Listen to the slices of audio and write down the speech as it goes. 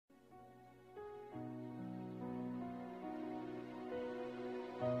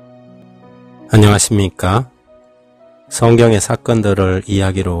안녕하십니까? 성경의 사건들을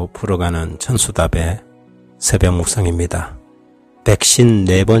이야기로 풀어가는 천수답의 새벽묵상입니다.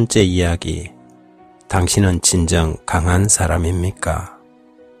 154번째 이야기, 당신은 진정 강한 사람입니까?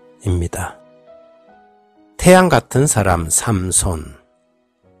 입니다. 태양 같은 사람 삼손.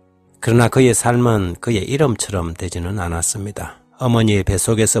 그러나 그의 삶은 그의 이름처럼 되지는 않았습니다. 어머니의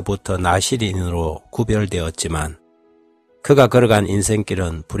뱃속에서부터 나실인으로 구별되었지만 그가 걸어간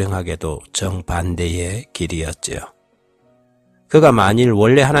인생길은 불행하게도 정반대의 길이었지요. 그가 만일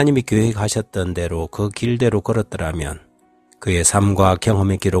원래 하나님이 계획하셨던 대로 그 길대로 걸었더라면 그의 삶과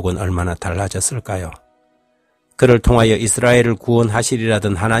경험의 기록은 얼마나 달라졌을까요? 그를 통하여 이스라엘을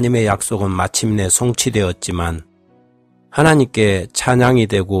구원하시리라던 하나님의 약속은 마침내 성취되었지만 하나님께 찬양이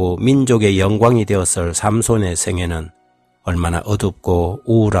되고 민족의 영광이 되었을 삼손의 생애는 얼마나 어둡고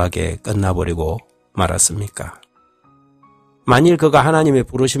우울하게 끝나버리고 말았습니까? 만일 그가 하나님의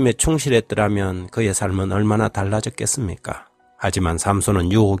부르심에 충실했더라면 그의 삶은 얼마나 달라졌겠습니까? 하지만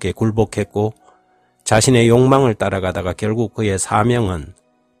삼손은 유혹에 굴복했고 자신의 욕망을 따라가다가 결국 그의 사명은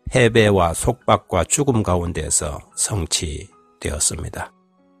패배와 속박과 죽음 가운데서 성취되었습니다.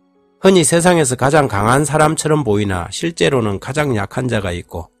 흔히 세상에서 가장 강한 사람처럼 보이나 실제로는 가장 약한 자가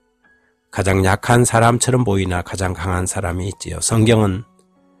있고 가장 약한 사람처럼 보이나 가장 강한 사람이 있지요. 성경은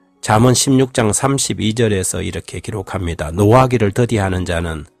잠언 16장 32절에서 이렇게 기록합니다. 노하기를 더디하는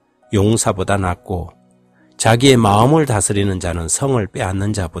자는 용사보다 낫고 자기의 마음을 다스리는 자는 성을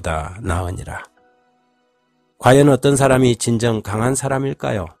빼앗는 자보다 나으니라. 과연 어떤 사람이 진정 강한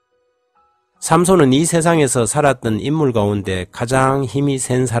사람일까요? 삼손은 이 세상에서 살았던 인물 가운데 가장 힘이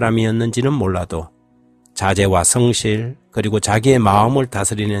센 사람이었는지는 몰라도 자제와 성실 그리고 자기의 마음을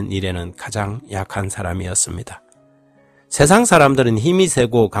다스리는 일에는 가장 약한 사람이었습니다. 세상 사람들은 힘이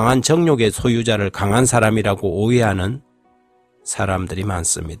세고 강한 정욕의 소유자를 강한 사람이라고 오해하는 사람들이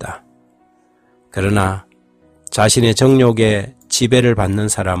많습니다. 그러나 자신의 정욕에 지배를 받는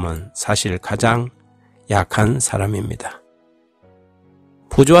사람은 사실 가장 약한 사람입니다.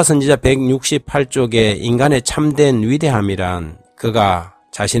 부조와 선지자 168쪽에 인간의 참된 위대함이란 그가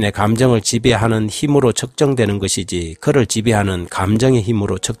자신의 감정을 지배하는 힘으로 측정되는 것이지 그를 지배하는 감정의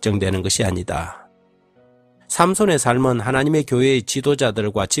힘으로 측정되는 것이 아니다. 삼손의 삶은 하나님의 교회의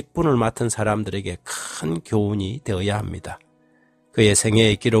지도자들과 직분을 맡은 사람들에게 큰 교훈이 되어야 합니다. 그의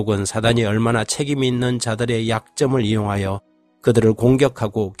생애의 기록은 사단이 얼마나 책임 있는 자들의 약점을 이용하여 그들을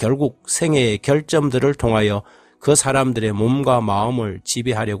공격하고 결국 생애의 결점들을 통하여 그 사람들의 몸과 마음을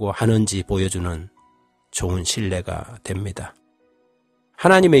지배하려고 하는지 보여주는 좋은 신뢰가 됩니다.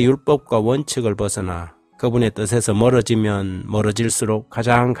 하나님의 율법과 원칙을 벗어나 그분의 뜻에서 멀어지면 멀어질수록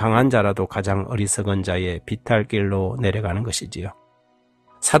가장 강한 자라도 가장 어리석은 자의 비탈길로 내려가는 것이지요.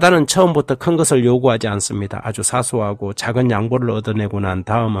 사단은 처음부터 큰 것을 요구하지 않습니다. 아주 사소하고 작은 양보를 얻어내고 난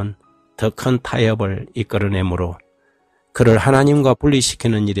다음은 더 큰 타협을 이끌어내므로 그를 하나님과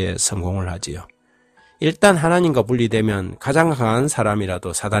분리시키는 일에 성공을 하지요. 일단 하나님과 분리되면 가장 강한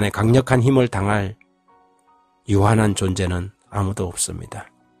사람이라도 사단의 강력한 힘을 당할 유한한 존재는 아무도 없습니다.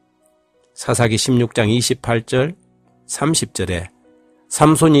 사사기 16장 28절 30절에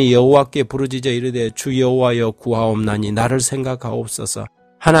삼손이 여호와께 부르짖어 이르되 주 여호와여 구하옵나니 나를 생각하옵소서.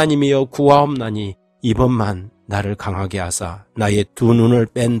 하나님이여 구하옵나니 이번만 나를 강하게 하사 나의 두 눈을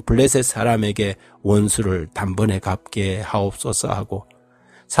뺀 블레셋 사람에게 원수를 단번에 갚게 하옵소서 하고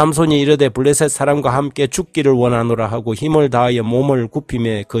삼손이 이르되 블레셋 사람과 함께 죽기를 원하노라 하고 힘을 다하여 몸을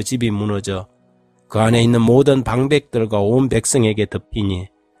굽히매 그 집이 무너져 그 안에 있는 모든 방백들과 온 백성에게 덮이니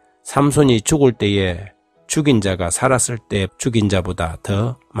삼손이 죽을 때에 죽인 자가 살았을 때 죽인 자보다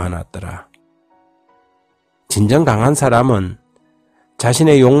더 많았더라. 진정 강한 사람은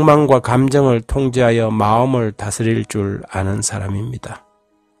자신의 욕망과 감정을 통제하여 마음을 다스릴 줄 아는 사람입니다.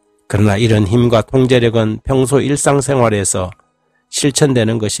 그러나 이런 힘과 통제력은 평소 일상생활에서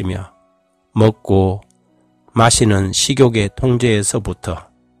실천되는 것이며 먹고 마시는 식욕의 통제에서부터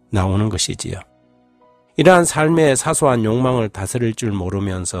나오는 것이지요. 이러한 삶의 사소한 욕망을 다스릴 줄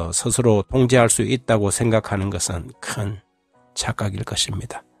모르면서 스스로 통제할 수 있다고 생각하는 것은 큰 착각일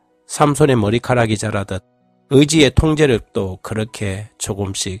것입니다. 삼손의 머리카락이 자라듯 의지의 통제력도 그렇게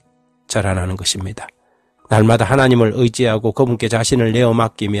조금씩 자라나는 것입니다. 날마다 하나님을 의지하고 그분께 자신을 내어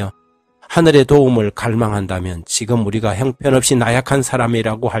맡기며 하늘의 도움을 갈망한다면 지금 우리가 형편없이 나약한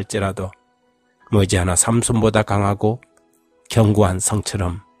사람이라고 할지라도 머지않아 삼손보다 강하고 견고한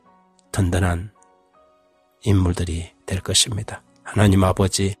성처럼 든든한 인물들이 될 것입니다. 하나님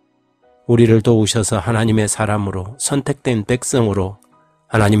아버지, 우리를 도우셔서 하나님의 사람으로 선택된 백성으로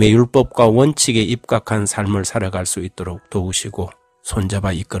하나님의 율법과 원칙에 입각한 삶을 살아갈 수 있도록 도우시고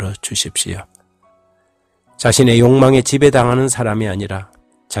손잡아 이끌어 주십시오. 자신의 욕망에 지배당하는 사람이 아니라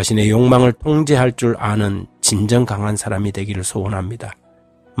자신의 욕망을 통제할 줄 아는 진정 강한 사람이 되기를 소원합니다.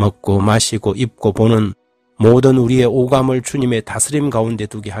 먹고 마시고 입고 보는 모든 우리의 오감을 주님의 다스림 가운데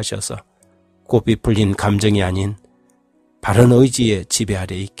두게 하셔서 고삐 풀린 감정이 아닌 바른 의지의 지배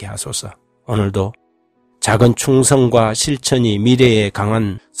아래 있게 하소서. 오늘도 작은 충성과 실천이 미래의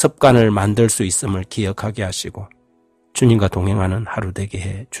강한 습관을 만들 수 있음을 기억하게 하시고 주님과 동행하는 하루 되게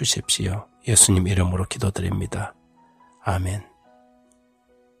해 주십시오. 예수님 이름으로 기도드립니다. 아멘.